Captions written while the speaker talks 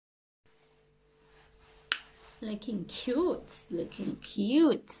Looking cute, looking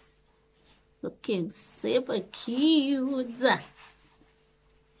cute, looking super cute.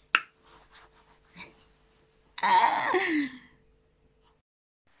 Hi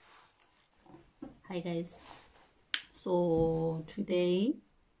guys, so today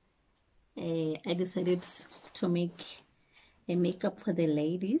I decided to make a makeup for the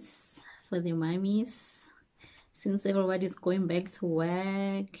ladies, for the mummies, since everybody's going back to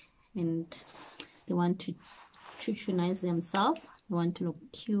work and they want to nice themselves, they want to look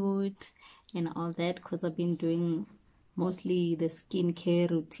cute and all that, because I've been doing mostly the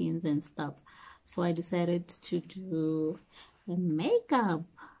skincare routines and stuff. So I decided to do a makeup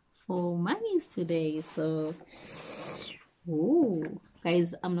for mummies today. So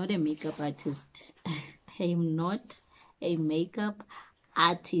guys, I'm not a makeup artist. I am not a makeup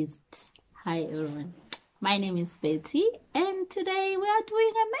artist. Hi everyone, my name is Betty and today we are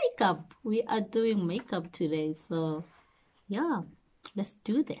doing a makeup. We are doing makeup today. So yeah, let's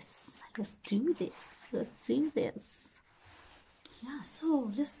do this. Let's do this. Let's do this. Yeah,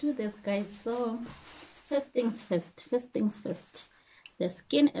 so let's do this, guys. So first things first. The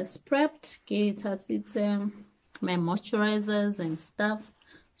skin is prepped. It has its my moisturizers and stuff.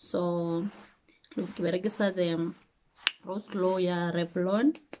 So look, the Rose Glow, yeah,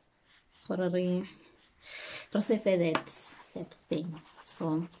 Revlon for that thing.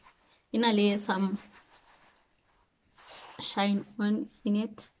 So in some shine on in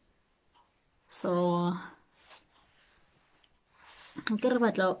it. So I'm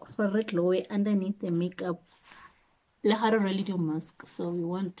gonna glow underneath the makeup. Like how to really do mask, so we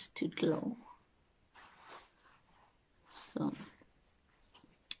want to glow. So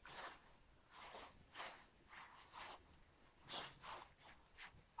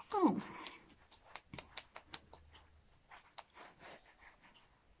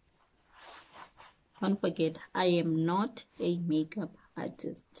don't forget, I am not a makeup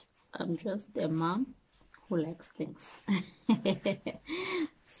artist. I'm just a mom who likes things.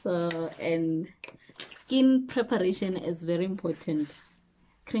 So, and skin preparation is very important.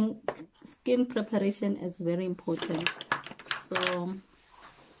 Skin preparation is very important. So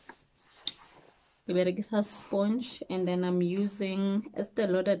a sponge, and then I'm using Estee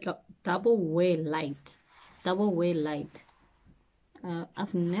Lauder double wear light.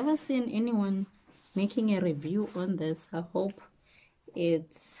 I've never seen anyone making a review on this. I hope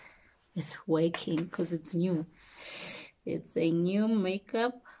it's working because it's new. It's a new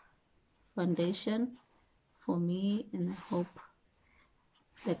makeup foundation for me, and I hope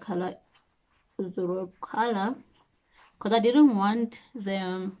the color is the right color, because I didn't want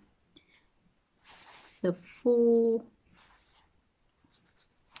the full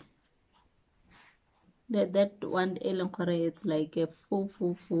that one it's like a full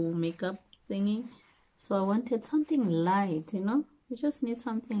makeup thingy. So I wanted something light, you know, you just need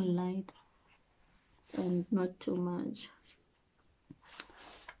something light and not too much.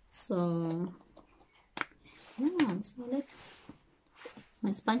 So yeah, so let's,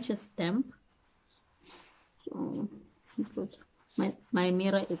 my sponge is damp, so my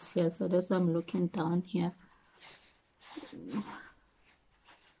mirror is here, so that's why I'm looking down here.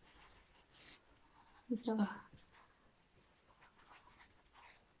 Yeah.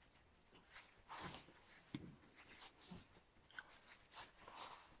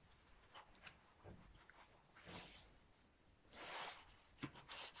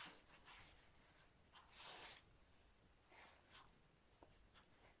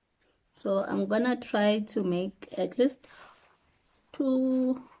 So I'm gonna try to make at least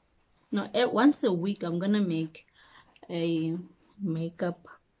once a week. I'm gonna make a makeup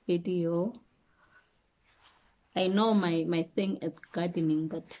video. I know my thing is gardening,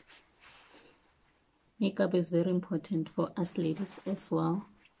 but makeup is very important for us ladies as well,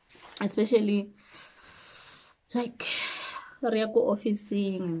 especially like go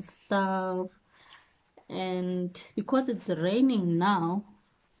officing and stuff. And because it's raining now,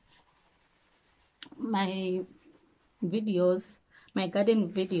 my videos, my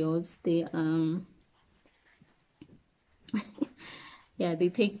garden videos, they yeah, they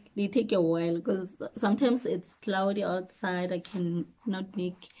take a while, because sometimes it's cloudy outside. I can not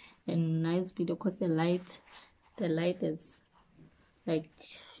make a nice video because the light is like,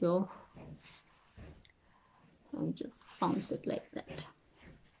 sure, I'll just bounce it like that.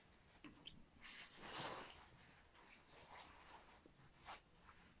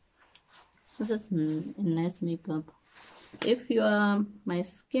 This is a nice makeup. If you are my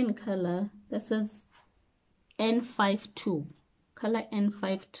skin color, this is N52, color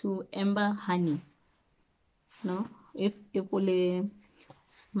N52, Amber Honey. No, if only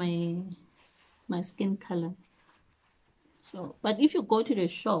my skin color, So, but if you go to the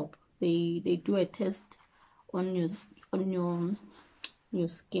shop, they do a test on your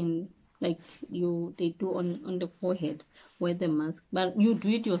skin, like they do on the forehead, wear the mask, but you do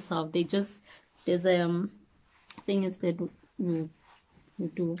it yourself. There's a thing is that you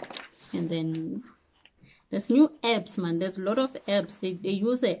do, and then there's new apps, man. There's a lot of apps. They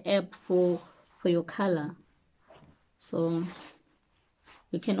use an app for your color, so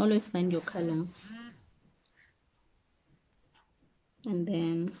you can always find your color. And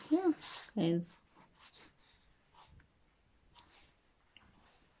then yeah, guys,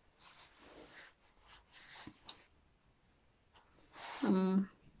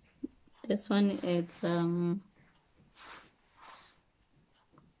 this one, it's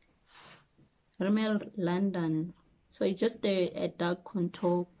Rimmel London. So it's just a dark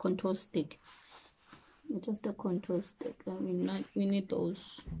contour stick. It's just a contour stick. I mean, we need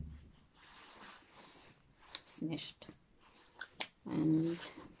those snatched. And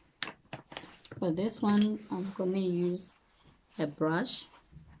for this one, I'm gonna use a brush.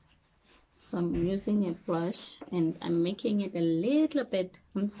 So I'm using a brush and I'm making it a little bit.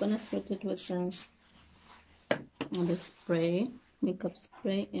 I'm gonna spread it with the spray, makeup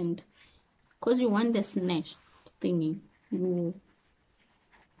spray, and because you want the snatch thingy, you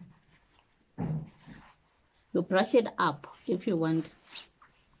brush it up. If you want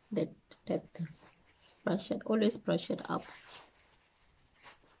that brush it, always brush it up.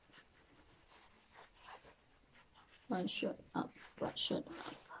 Brush it up, brush it up.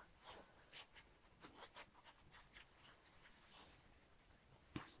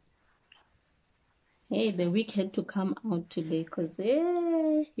 Hey, the wig had to come out today because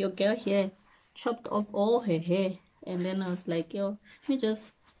your girl here chopped off all her hair, and then I was like, yo, let me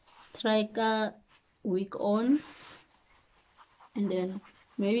just try a wig on, and then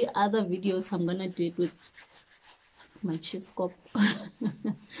maybe other videos I'm gonna do it with my cheese scope.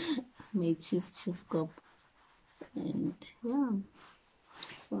 My cheese scope. And yeah,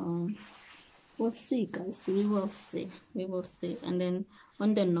 so we'll see, guys. We will see. And then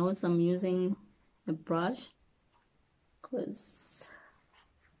on the nose, I'm using a brush because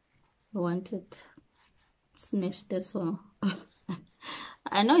I wanted snatch this one.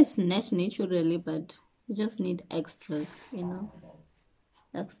 I know it's snatched naturally, but you just need extra,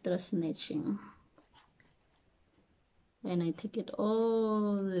 extra snatching. And I take it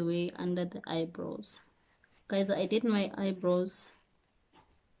all the way under the eyebrows. Guys, I did my eyebrows,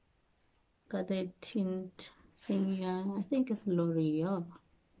 got the tint thing here. I think it's L'Oreal.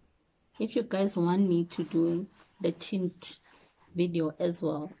 If you guys want me to do the tint video as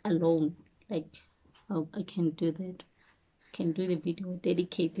well, alone, like I can do that. I can do the video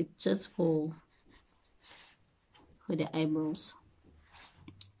dedicated just for the eyebrows.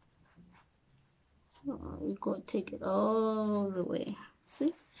 So we go take it all the way.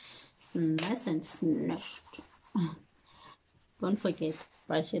 See? It's nice and snatched. Don't forget,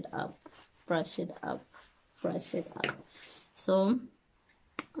 brush it up, brush it up, brush it up. So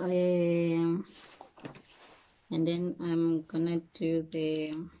and then I'm gonna do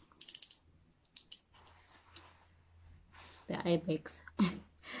the eye bags.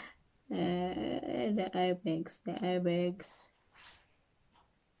 The eye bags.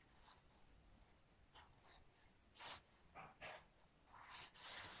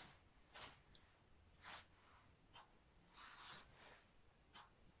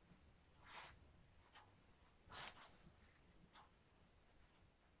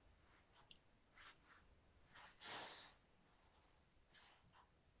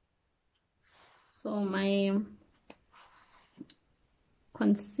 So my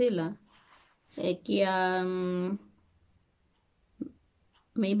concealer,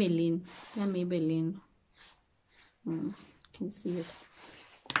 Maybelline, yeah, Maybelline. You can see it.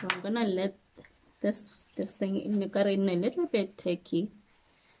 So I'm gonna let this thing in a little bit tacky.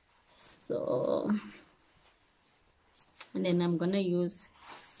 So, and then I'm gonna use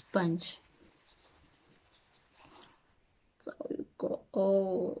sponge. So we go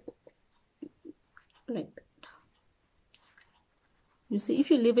all like that. You see,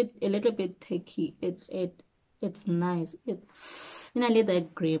 if you leave it a little bit tacky, it's nice. It's in a little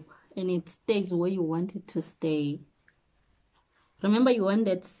grip and it stays where you want it to stay. Remember, you want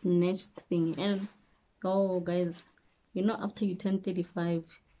that snatched thing. And oh guys, after you turn 35,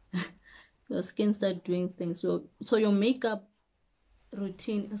 your skin start doing things. So your makeup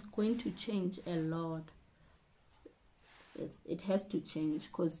routine is going to change a lot. It has to change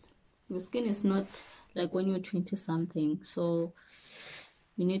because your skin is not like when you're 20 something. So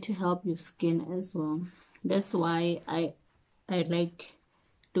you need to help your skin as well. That's why I like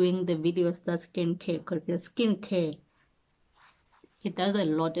doing the videos that skincare, because the skincare it does a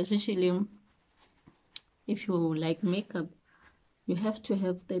lot, especially if you like makeup. You have to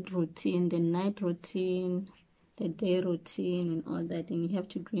have that routine, the night routine, the day routine, and all that, and you have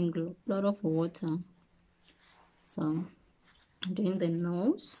to drink a lot of water. So I'm doing the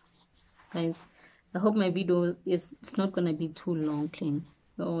nose, guys. I hope my video it's not gonna be too long. Clean.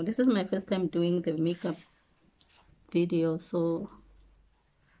 So this is my first time doing the makeup video, so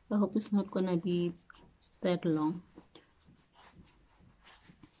I hope it's not gonna be that long.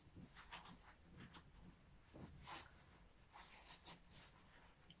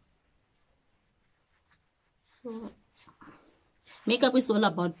 So makeup is all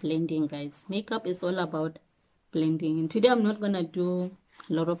about blending, guys. Makeup is all about blending, and today I'm not gonna do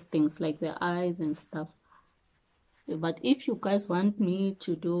a lot of things like the eyes and stuff, but if you guys want me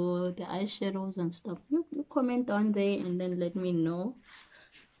to do the eyeshadows and stuff, you comment down there and then let me know.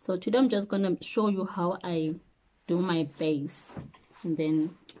 So today I'm just gonna show you how I do my base, and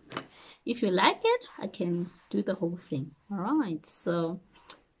then if you like it, I can do the whole thing. All right, so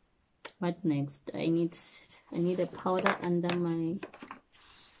what next? I need a powder under my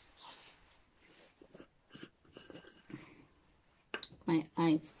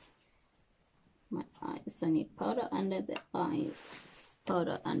eyes. My eyes. I need powder under the eyes.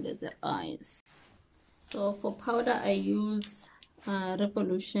 Powder under the eyes. So for powder, I use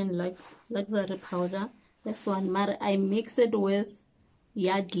Revolution luxury powder. This one, I mix it with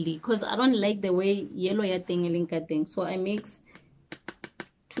Yardley because I don't like the way yellow thing. So I mix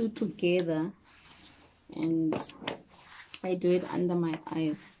two together and I do it under my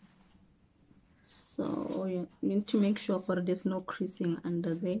eyes. So you need to make sure for there's no creasing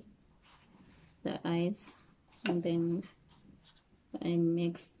under the eyes, and then I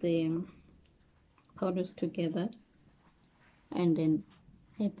mix the powders together, and then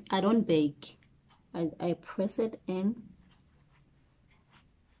I don't bake. I press it in,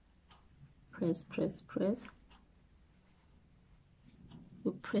 press.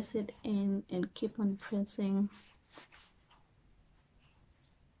 You press it in and keep on pressing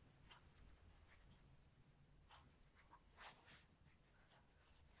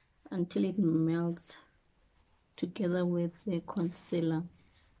until it melts together with the concealer.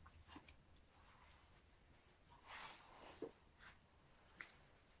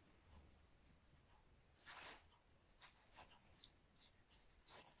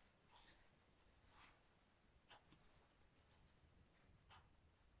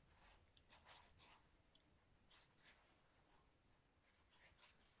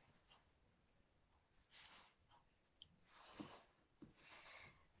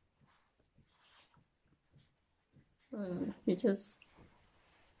 So you just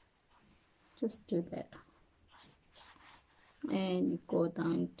do that, and go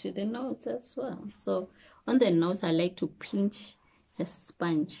down to the nose as well. So on the nose, I like to pinch the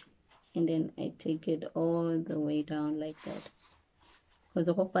sponge, and then I take it all the way down like that, because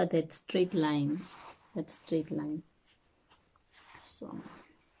I offer that straight line. So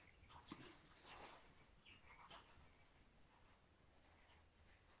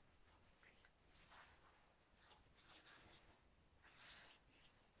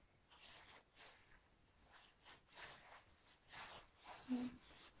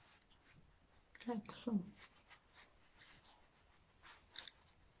like so.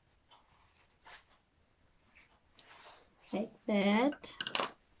 Like that.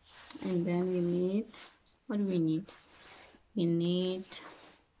 And then we need, what do we need? We need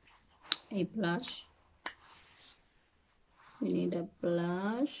a blush. We need a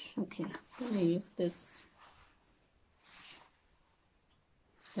blush. Okay, I'm gonna use this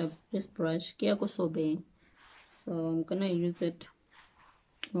brush. So I'm gonna use it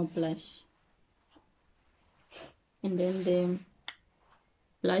more blush. And then the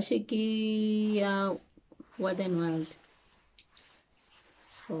blush Wet n Wild.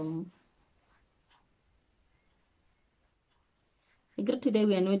 So today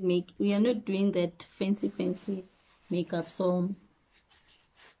we are not doing that fancy makeup, so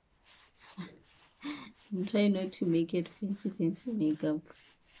I'm trying not to make it fancy makeup.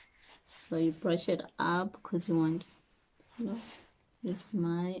 So you brush it up because you want, you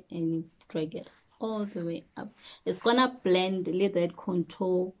smile and you drag it all the way up. It's gonna blend that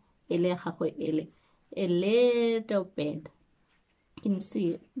contour a little bit. Can you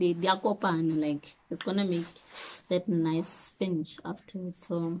see the diakopan? Like it's gonna make that nice finish afterwards.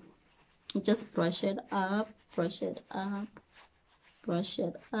 So you just brush it up, brush it up, brush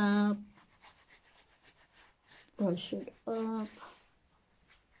it up, brush it up.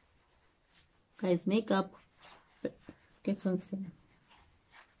 Guys, makeup gets on sale.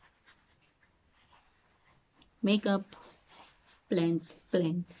 Makeup blend,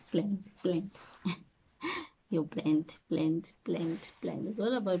 blend, blend, blend. You blend, blend, blend, blend. It's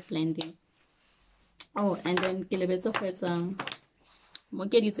all about blending. Oh, and then it's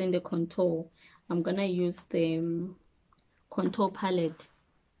in the contour. I'm gonna use the contour palette.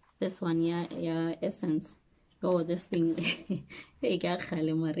 This one, yeah, Essence. Oh, this thing. So I'm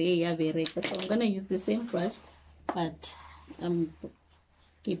gonna use the same brush, but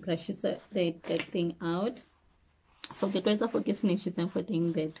keep brushes that thing out. So get ready for kissing and for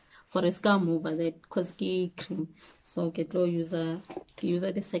thing that for a scam over that cause cream. So get low user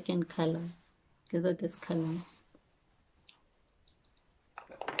the second color. Use this color.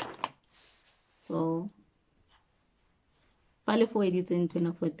 So file for editing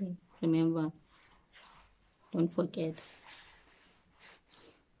 2040. Remember, don't forget.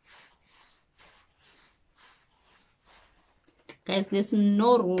 Guys, there's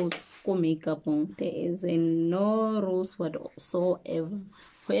no rules for makeup on. There is no rules whatsoever.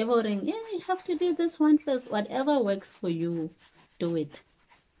 Whoever ring, yeah, you have to do this one first. Whatever works for you, do it.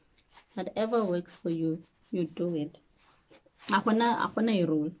 Whatever works for you, you do it. Akona a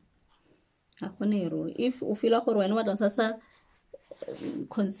rule. Akona a rule. If you feel like when what does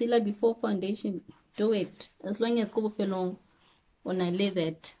concealer before foundation, do it. As long as you feel long on a lay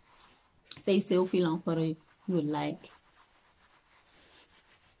that face you feel long for you like.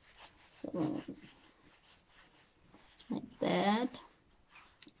 So like that.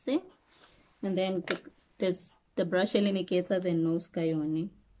 See? And then there's the brush indicates the nose guy on it.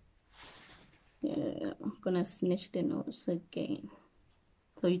 Yeah, I'm gonna snatch the nose again.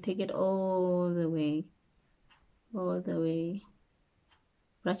 So you take it all the way.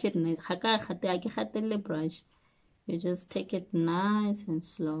 Brush it nice. Brush. You just take it nice and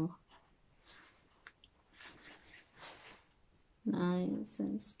slow. Nice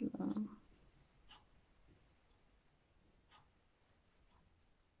and slow.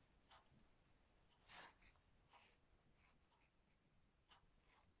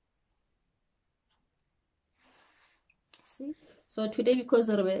 See? So today, because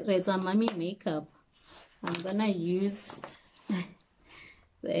it's a mommy makeup, I'm gonna use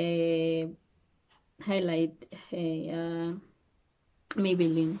the highlight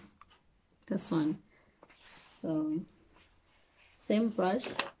Maybelline, this one. So same brush.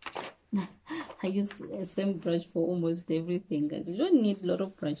 I use the same brush for almost everything, guys. You don't need a lot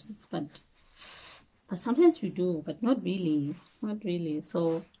of brushes, but sometimes you do, but not really.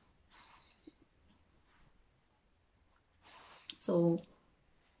 So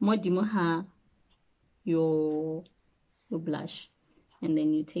more your blush, and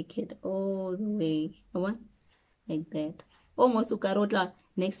then you take it all the way like that, almost ukarotla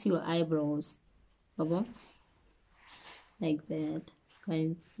next to your eyebrows, like that,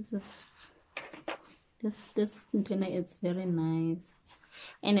 guys. This container, it's very nice,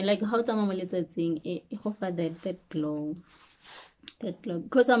 and I like how it offer that glow,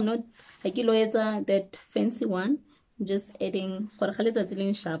 because I'm not like that fancy one. I'm just adding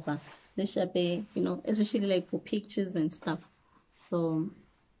sharper, especially like for pictures and stuff. So,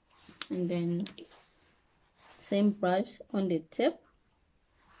 and then same brush on the tip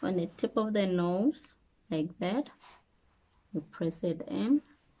of the nose, like that. You press it in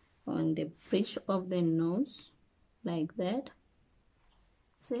on the bridge of the nose, like that.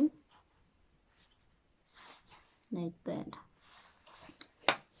 See, like that.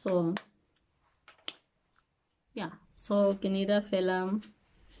 So yeah, so Canada fella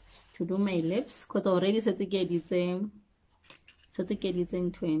to do my lips, because already set to get it in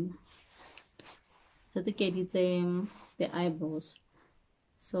twin. So to get it the eyebrows.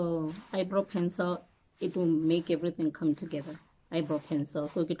 So eyebrow pencil, it will make everything come together. Eyebrow pencil.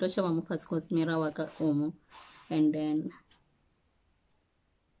 So get first cause mirror waka omo, and then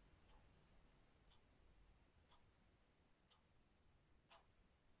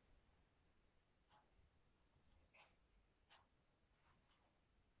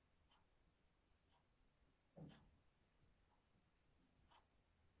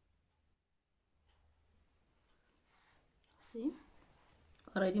see,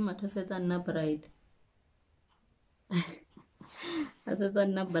 already matters are not bright. As a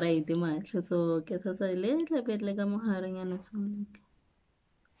not bright much, so get us a little bit like a moharing and so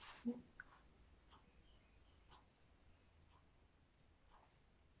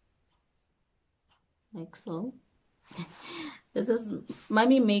like so. This is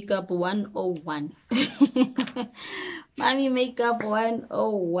mommy makeup 101. Mommy makeup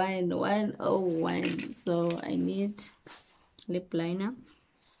 101. So I need lip liner.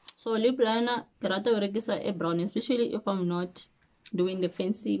 So lip liner, a brown, especially if I'm not doing the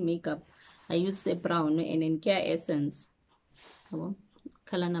fancy makeup. I use the brown and then Care Essence.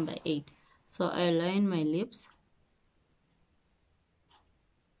 color number 8. So I line my lips.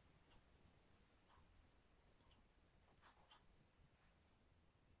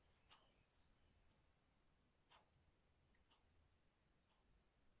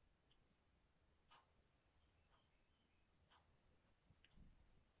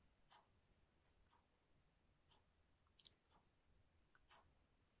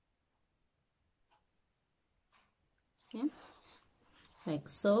 See, like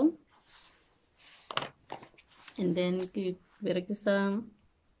so. And then you berekisa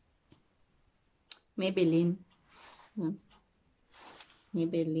Maybelline,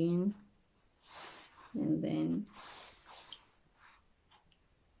 Maybelline, and then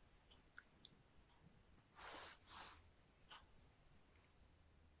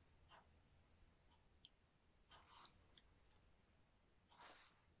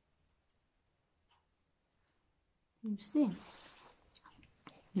you see,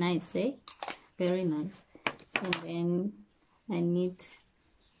 nice, eh? Very nice. And then I need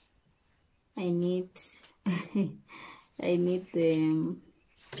I need the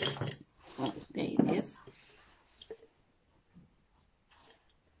oh, there it is.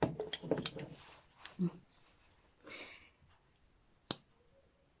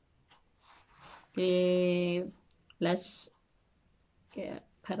 Blush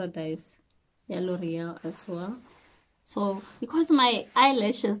Paradise Yellow Real as well. So because my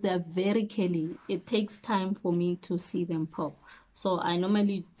eyelashes, they're very curly, it takes time for me to see them pop. So I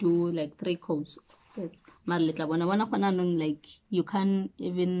normally do like 3 coats. Yes, like you can't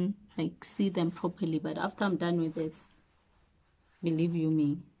even like see them properly. But after I'm done with this, believe you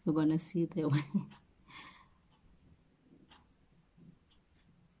me, you're gonna see them.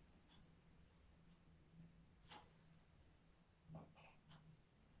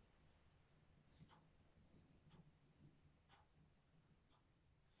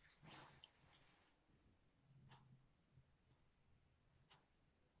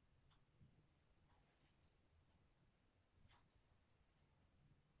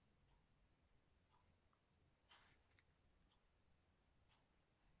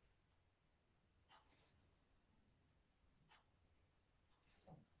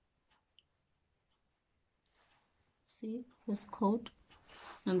 See this coat,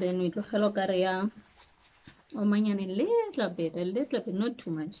 and then we do hello career. Oh man, a little bit, not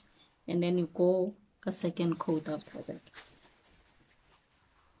too much, and then you go a second coat after that.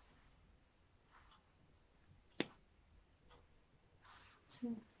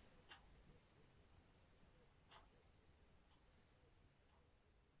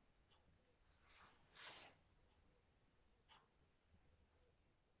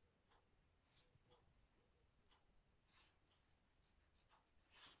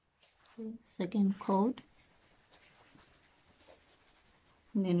 See, second coat,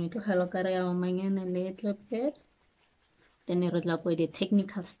 and then we do hello career. Oh man, a little bit. Then you like with the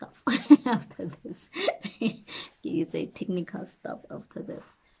technical stuff after this. You say technical stuff after this.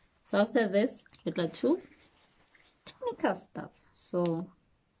 So after this, we got 2 technical stuff. So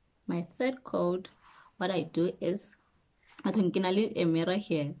my third coat, what I do is I think a mirror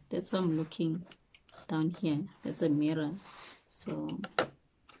here. That's why I'm looking down here. That's a mirror. So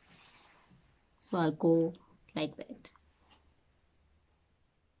I go like that.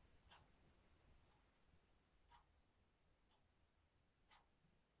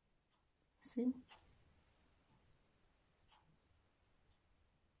 See?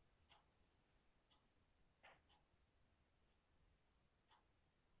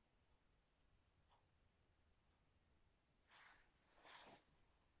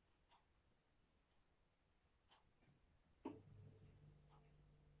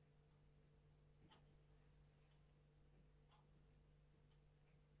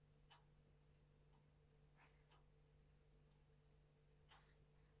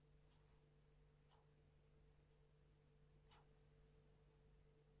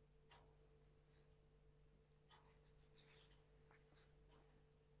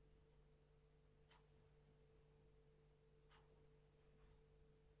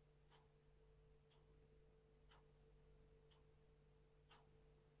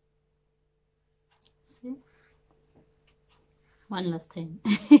 See? One last time.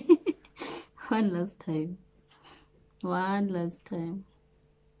 One last time. One last time.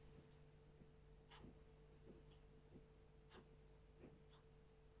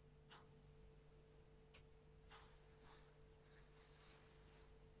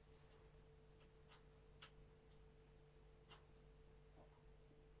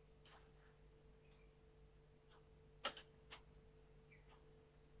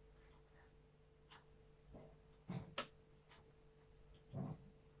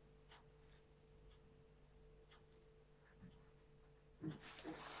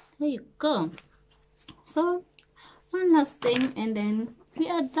 There you go. So one last thing and then we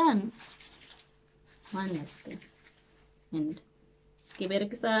are done. One last thing. And give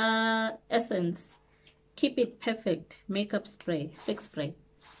it essence. Keep it perfect. Makeup spray. Fix spray.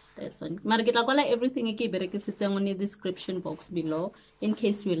 This one. Everything you keep it on the description box below in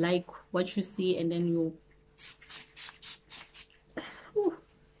case you like what you see and then you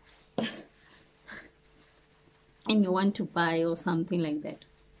and you want to buy or something like that.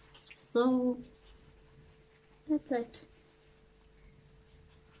 So that's it.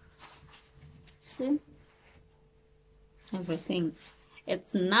 See? Everything.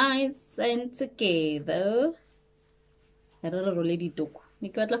 It's nice and together. I don't really need to.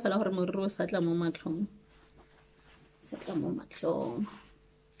 Make it like a more settle more matlong. Settle more matlong.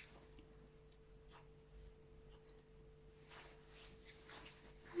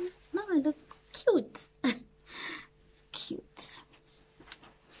 No, I look cute. Cute.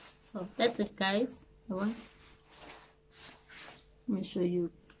 So that's it, guys. Let me show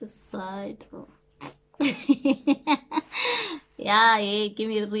you the side. Oh. Yeah, hey, give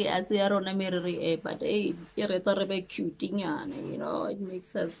me re as you are on a mirror, but hey, you're a cute, you know, it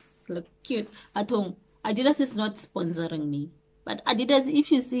makes us look cute at home. Adidas is not sponsoring me, but Adidas,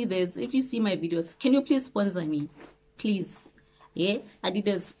 if you see this, if you see my videos, can you please sponsor me, please? Yeah,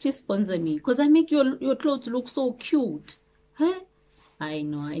 Adidas, please sponsor me, because I make your clothes look so cute. Huh? I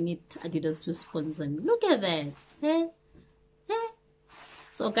know, I need Adidas to sponsor me. Look at that. Huh?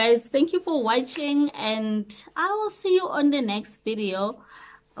 So guys, thank you for watching and I will see you on the next video.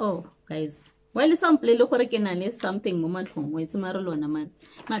 Oh guys, while some play look for something moment from wait tomorrow man.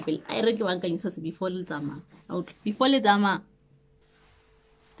 I really want can use before Lizama. Before Lizama.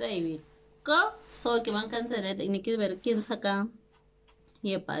 There we go. So okay, one can say that in the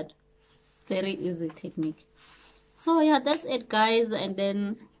yeah, but very easy technique. So yeah, that's it guys, and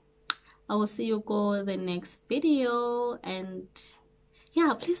then I will see you go the next video. And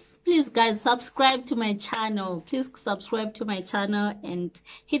yeah, please guys, subscribe to my channel. Please subscribe to my channel and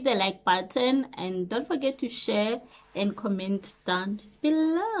hit the like button, and don't forget to share and comment down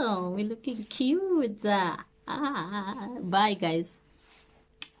below. We're looking cute. Bye guys.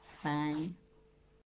 Bye.